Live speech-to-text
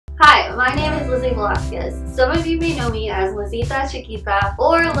Hi, my name is Lizzie Velasquez. Some of you may know me as Lizita Chiquita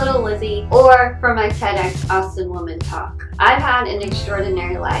or Little Lizzie, or for my TEDx Austin Woman Talk. I've had an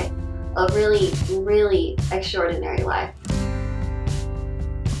extraordinary life, a really, really extraordinary life.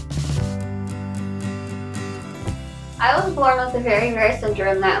 I was born with a very rare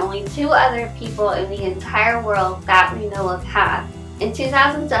syndrome that only 2 other people in the entire world that we know of have. In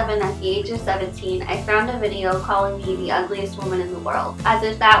 2007, at the age of 17, I found a video calling me the ugliest woman in the world. As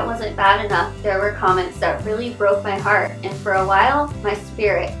if that wasn't bad enough, there were comments that really broke my heart and for a while, my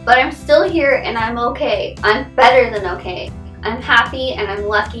spirit. But I'm still here and I'm okay. I'm better than okay. I'm happy and I'm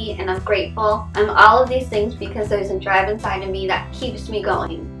lucky and I'm grateful. I'm all of these things because there's a drive inside of me that keeps me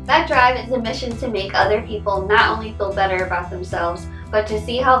going. That drive is a mission to make other people not only feel better about themselves, but to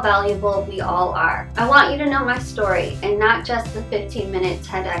see how valuable we all are. I want you to know my story and not just the 15-minute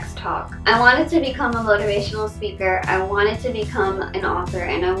TEDx talk. I wanted to become a motivational speaker, I wanted to become an author,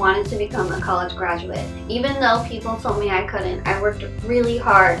 and I wanted to become a college graduate. Even though people told me I couldn't, I worked really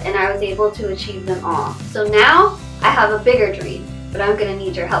hard and I was able to achieve them all. So now, I have a bigger dream, but I'm gonna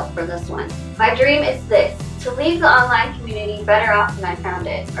need your help for this one. My dream is this: to leave the online community better off than I found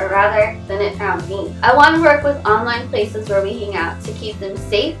it, or rather, than it found me. I want to work with online places where we hang out to keep them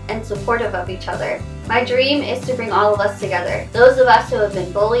safe and supportive of each other. My dream is to bring all of us together, those of us who have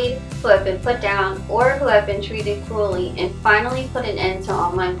been bullied, who have been put down, or who have been treated cruelly, and finally put an end to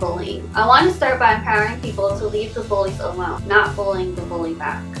online bullying. I want to start by empowering people to leave the bullies alone, not bullying the bully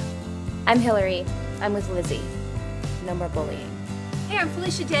back. I'm Hillary. I'm with Lizzie. No more bullying. Hey, I'm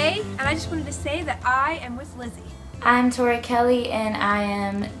Felicia Day, and I just wanted to say that I am with Lizzie. I'm Tori Kelly, and I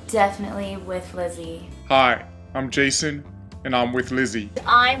am definitely with Lizzie. Hi, I'm Jason, and I'm with Lizzie.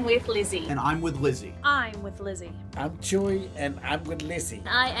 I'm with Lizzie. And I'm with Lizzie. I'm with Lizzie. I'm Joey, and I'm with Lizzie.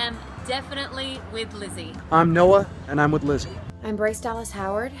 I am definitely with Lizzie. I'm Noah, and I'm with Lizzie. I'm Bryce Dallas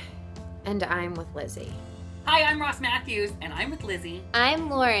Howard, and I'm with Lizzie. Hi, I'm Ross Matthews, and I'm with Lizzie. I'm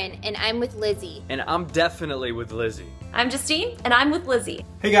Lauren, and I'm with Lizzie. And I'm definitely with Lizzie. I'm Justine, and I'm with Lizzie.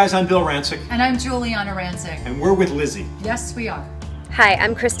 Hey guys, I'm Bill Rancic. And I'm Juliana Rancic. And we're with Lizzie. Yes, we are. Hi,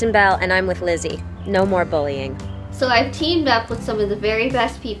 I'm Kristen Bell, and I'm with Lizzie. No more bullying. So I've teamed up with some of the very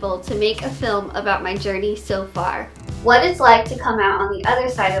best people to make a film about my journey so far. What it's like to come out on the other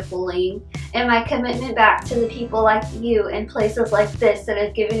side of bullying, and my commitment back to the people like you in places like this that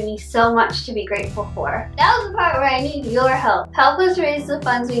have given me so much to be grateful for. Now's the part where I need your help. Help us raise the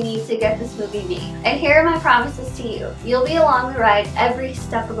funds we need to get this movie made. And here are my promises to you. You'll be along the ride every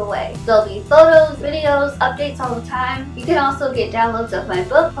step of the way. There'll be photos, videos, updates all the time. You can also get downloads of my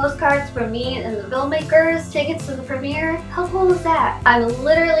book, postcards from me and the filmmakers, tickets to the premiere. How cool is that? I'm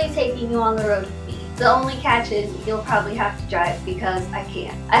literally taking you on the road with me. The only catch is you'll probably have to drive because I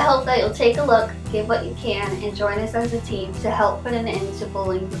can't. I hope that you'll take a look, give what you can, and join us as a team to help put an end to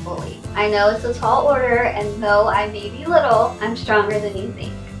bullying the bully. I know it's a tall order, and though I may be little, I'm stronger than you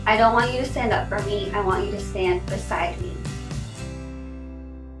think. I don't want you to stand up for me, I want you to stand beside me.